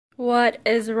What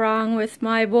is wrong with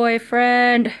my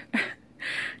boyfriend?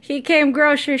 He came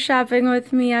grocery shopping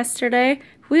with me yesterday.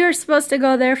 We were supposed to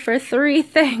go there for 3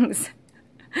 things.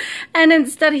 And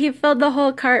instead he filled the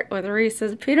whole cart with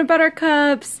Reese's peanut butter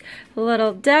cups,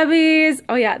 Little Debbie's.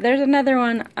 Oh yeah, there's another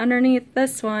one underneath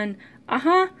this one.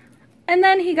 And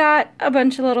then he got a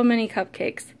bunch of little mini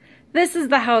cupcakes. This is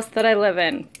the house that I live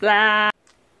in. Blah.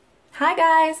 Hi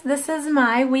guys, this is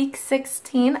my week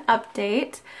 16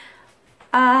 update.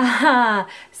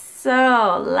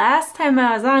 So last time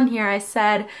I was on here I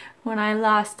said when I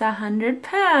lost 100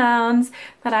 pounds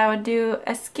that I would do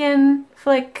a skin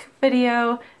flick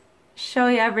video, show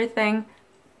you everything,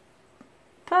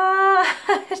 but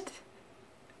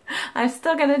I'm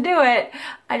still gonna do it.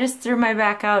 I just threw my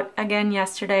back out again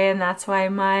yesterday and that's why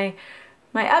my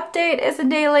update is a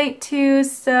day late too.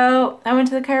 So I went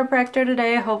to the chiropractor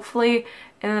today. Hopefully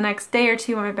in the next day or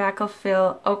two my back will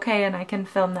feel okay and I can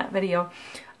film that video.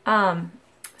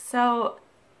 So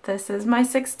this is my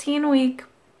 16-week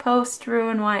post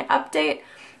Roux-en-Y update.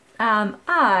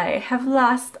 I have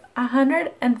lost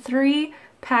 103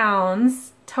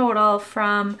 pounds total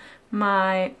from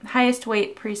my highest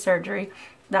weight pre-surgery.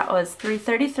 That was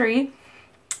 333.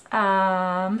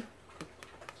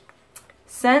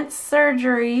 Since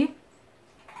surgery,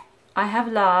 I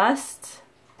have lost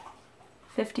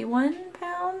 51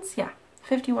 pounds. Yeah,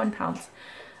 51 pounds.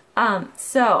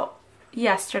 So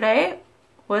yesterday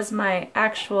was my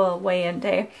actual weigh-in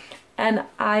day and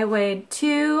I weighed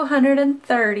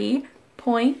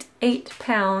 230.8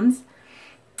 pounds.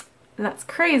 And that's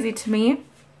crazy to me.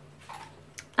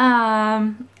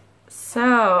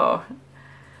 So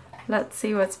let's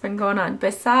see what's been going on.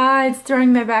 Besides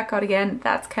throwing my back out again,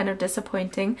 that's kind of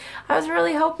disappointing. I was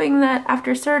really hoping that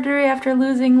after surgery, after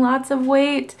losing lots of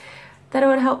weight, that it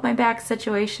would help my back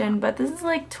situation, but this is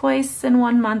like twice in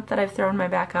 1 month that I've thrown my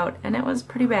back out, and it was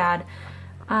pretty bad.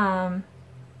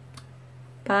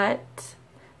 But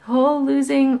the whole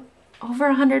losing over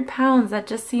 100 pounds, that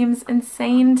just seems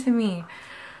insane to me.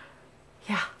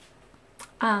 Yeah.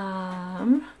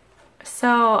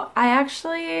 So I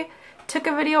actually took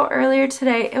a video earlier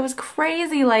today. It was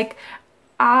crazy. Like,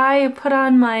 I put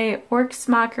on my work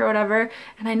smock or whatever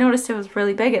and I noticed it was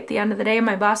really big at the end of the day.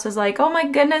 My boss was like, oh my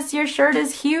goodness, your shirt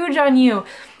is huge on you.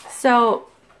 So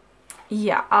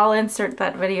yeah, I'll insert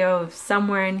that video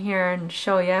somewhere in here and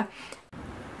show you.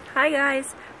 Hi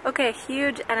guys. Okay,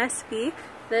 huge NSV.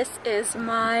 This is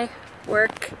my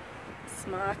work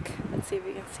smock. Let's see if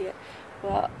you can see it.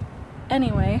 Well,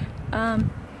 anyway,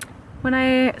 when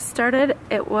I started,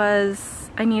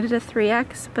 I needed a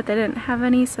 3X, but they didn't have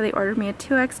any, so they ordered me a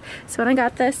 2X. So when I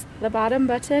got this, the bottom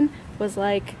button was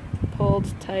like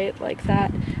pulled tight like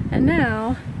that. And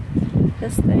now,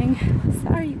 this thing,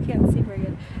 sorry you can't see very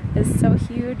good, is so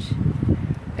huge.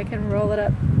 I can roll it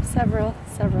up several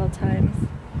times.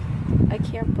 I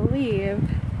can't believe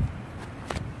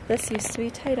this used to be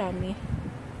tight on me.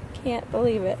 Can't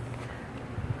believe it.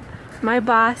 My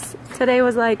boss today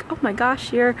was like, oh my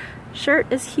gosh, your shirt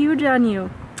is huge on you.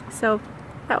 So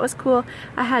that was cool.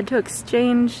 I had to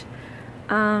exchange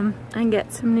and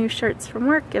get some new shirts from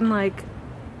work in like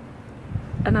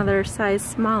another size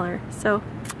smaller. So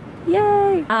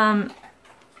yay!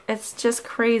 It's just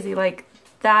crazy. Like,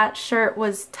 that shirt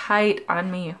was tight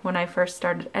on me when I first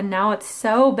started and now it's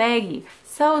so baggy.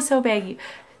 So baggy.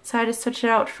 So I had to switch it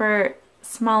out for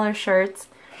smaller shirts.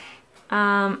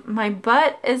 My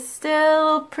butt is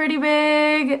still pretty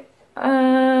big.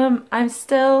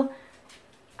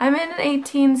 I'm in an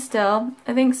 18 still.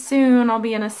 I think soon I'll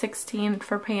be in a 16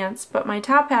 for pants, but my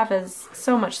top half is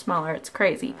so much smaller, it's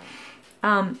crazy.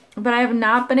 But I have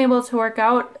not been able to work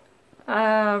out,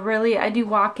 really. I do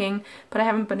walking, but I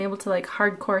haven't been able to like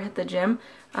hardcore hit the gym,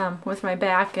 with my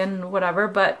back and whatever,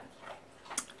 but,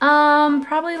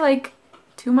 probably like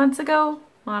 2 months ago,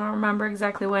 I don't remember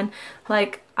exactly when,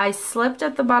 like I slipped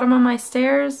at the bottom of my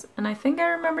stairs, and I think I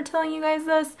remember telling you guys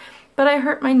this, but I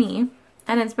hurt my knee.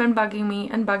 And it's been bugging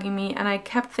me, and I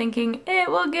kept thinking, it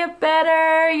will get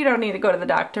better, you don't need to go to the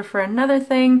doctor for another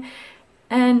thing.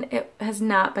 And it has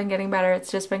not been getting better,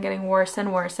 it's just been getting worse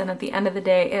and worse, and at the end of the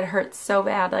day, it hurts so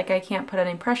bad, like I can't put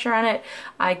any pressure on it,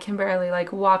 I can barely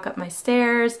like walk up my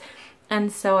stairs.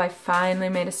 And so I finally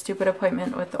made a stupid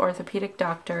appointment with the orthopedic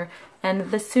doctor,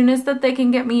 and the soonest that they can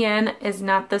get me in is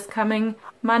not this coming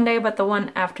Monday, but the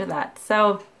one after that.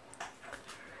 So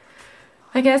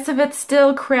I guess if it's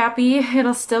still crappy,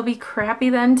 it'll still be crappy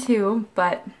then too,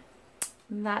 but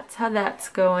that's how that's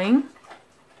going.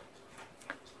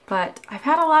 But I've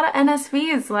had a lot of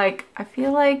NSVs, like, I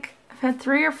feel like I've had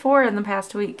 3 or 4 in the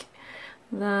past week.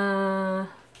 Ooh,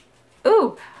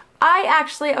 I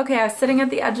actually, okay, I was sitting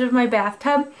at the edge of my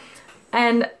bathtub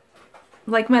and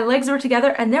like my legs were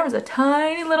together and there was a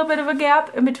tiny little bit of a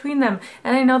gap in between them.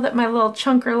 And I know that my little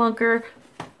chunker lunker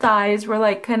thighs were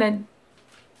like kind of,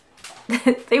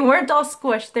 they weren't all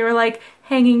squished, they were like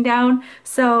hanging down.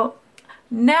 So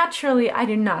naturally I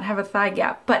do not have a thigh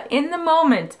gap, but in the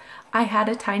moment I had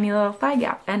a tiny little thigh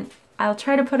gap, and I'll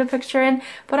try to put a picture in,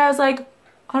 but I was like,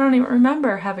 I don't even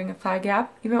remember having a thigh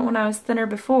gap, even when I was thinner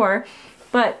before,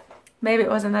 but maybe it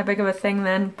wasn't that big of a thing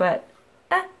then, but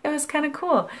it was kind of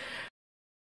cool.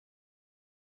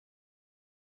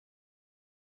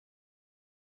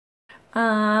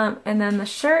 And then the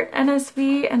shirt,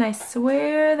 NSV, and I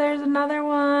swear there's another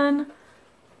one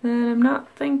that I'm not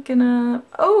thinking of.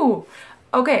 Oh,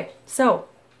 okay, so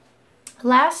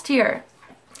last year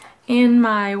in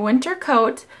my winter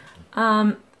coat,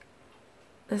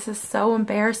 this is so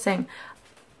embarrassing,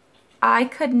 I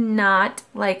could not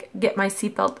like get my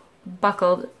seatbelt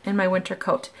buckled in my winter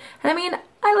coat. And I mean,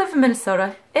 I live in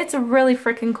Minnesota. It's really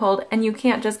freaking cold and you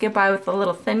can't just get by with a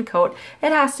little thin coat.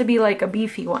 It has to be like a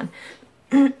beefy one.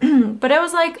 But it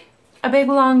was like a big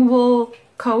long wool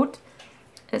coat.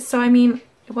 So I mean,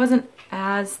 it wasn't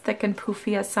as thick and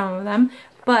poofy as some of them,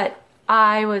 but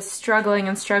I was struggling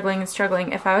and struggling and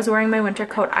struggling. If I was wearing my winter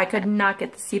coat, I could not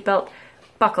get the seatbelt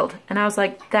buckled. And I was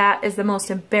like, that is the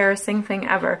most embarrassing thing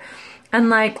ever. And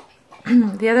like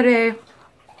the other day,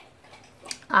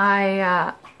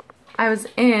 I was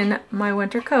in my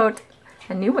winter coat,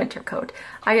 a new winter coat.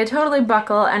 I could totally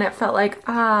buckle and it felt like,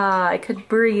 I could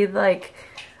breathe, like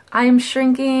I'm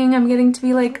shrinking, I'm getting to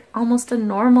be like almost a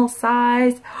normal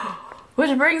size.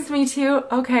 Which brings me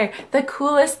to, okay, the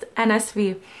coolest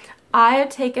NSV. I had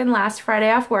taken last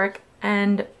Friday off work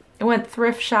and went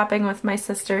thrift shopping with my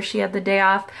sister. She had the day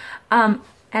off.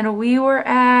 And we were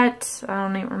at, I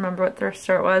don't even remember what thrift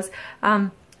store it was.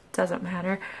 Doesn't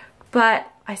matter. But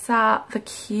I saw the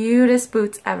cutest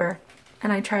boots ever.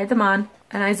 And I tried them on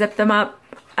and I zipped them up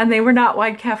and they were not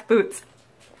wide calf boots.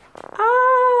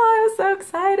 Oh, I was so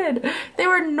excited. They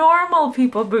were normal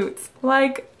people boots,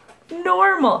 like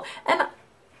normal. And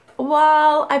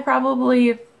while I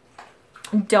probably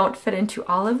don't fit into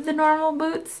all of the normal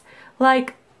boots,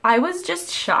 like I was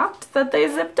just shocked that they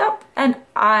zipped up and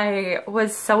I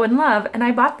was so in love and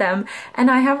I bought them.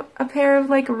 And I have a pair of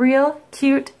like real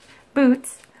cute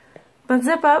boots that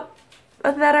zip up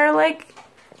that are like,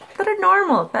 that are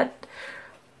normal. That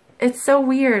it's so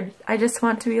weird. I just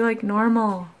want to be like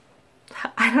normal.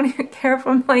 I don't even care if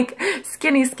I'm like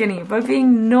skinny, but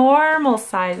being normal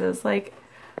sizes, like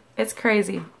it's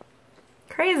crazy.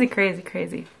 Crazy, crazy,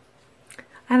 crazy.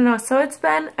 I don't know. So it's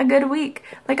been a good week.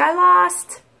 Like I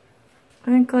lost,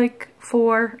 I think like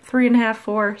 3.5,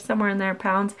 4, somewhere in there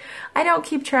pounds. I don't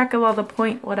keep track of all the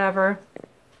point whatever.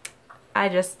 I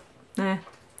just,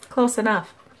 close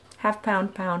enough. Half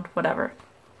pound, pound, whatever.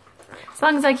 As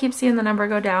long as I keep seeing the number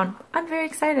go down, I'm very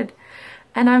excited.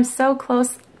 And I'm so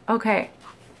close. Okay.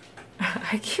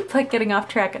 I keep like getting off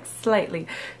track slightly.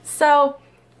 So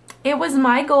it was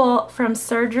my goal from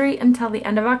surgery until the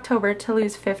end of October to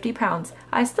lose 50 pounds.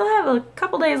 I still have a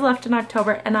couple days left in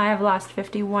October and I have lost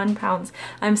 51 pounds.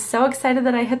 I'm so excited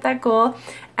that I hit that goal.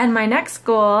 And my next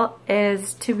goal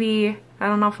is to be, I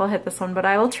don't know if I'll hit this one, but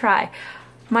I will try.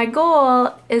 My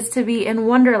goal is to be in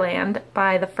Wonderland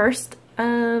by the 1st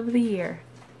of the year.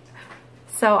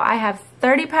 So I have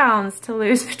 30 pounds to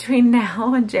lose between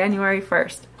now and January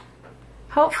 1st.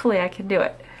 Hopefully I can do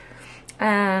it.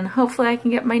 And hopefully I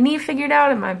can get my knee figured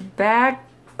out and my back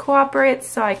cooperates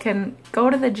so I can go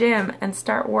to the gym and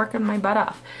start working my butt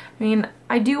off. I mean,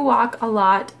 I do walk a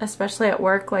lot, especially at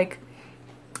work. Like,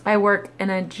 I work in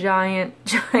a giant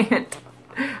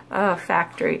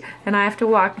factory, and I have to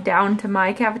walk down to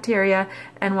my cafeteria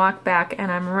and walk back,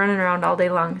 and I'm running around all day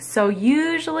long. So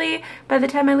usually by the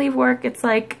time I leave work, it's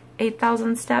like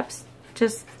 8,000 steps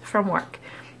just from work.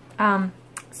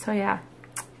 So yeah,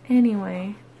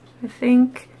 anyway, I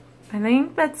think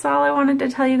that's all I wanted to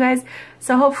tell you guys.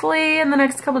 So hopefully in the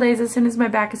next couple days, as soon as my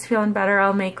back is feeling better,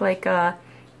 I'll make like a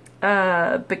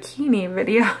bikini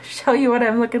video, show you what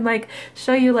I'm looking like,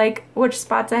 show you like which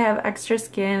spots I have extra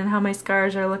skin and how my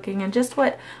scars are looking, and just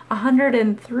what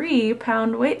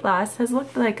 103-pound weight loss has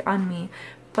looked like on me.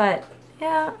 But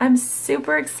yeah, I'm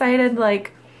super excited.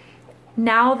 Like,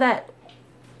 now that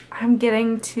I'm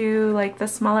getting to like the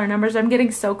smaller numbers, I'm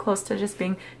getting so close to just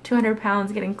being 200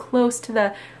 pounds, getting close to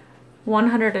the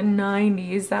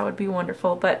 190s. That would be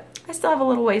wonderful, but I still have a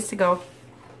little ways to go.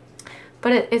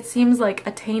 But it seems like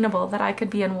attainable that I could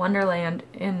be in Wonderland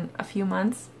in a few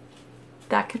months.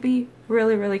 That could be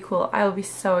really, really cool. I will be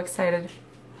so excited.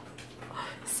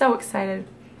 So excited.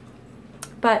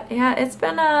 But yeah, it's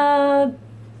been a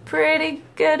pretty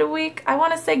good week. I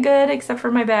want to say good except for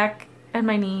my back and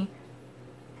my knee.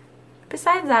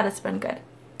 Besides that, it's been good.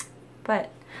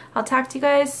 But I'll talk to you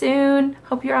guys soon.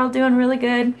 Hope you're all doing really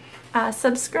good.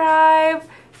 Subscribe,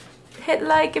 hit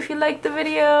like if you liked the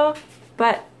video.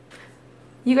 But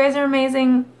you guys are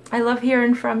amazing. I love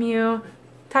hearing from you.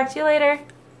 Talk to you later.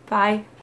 Bye.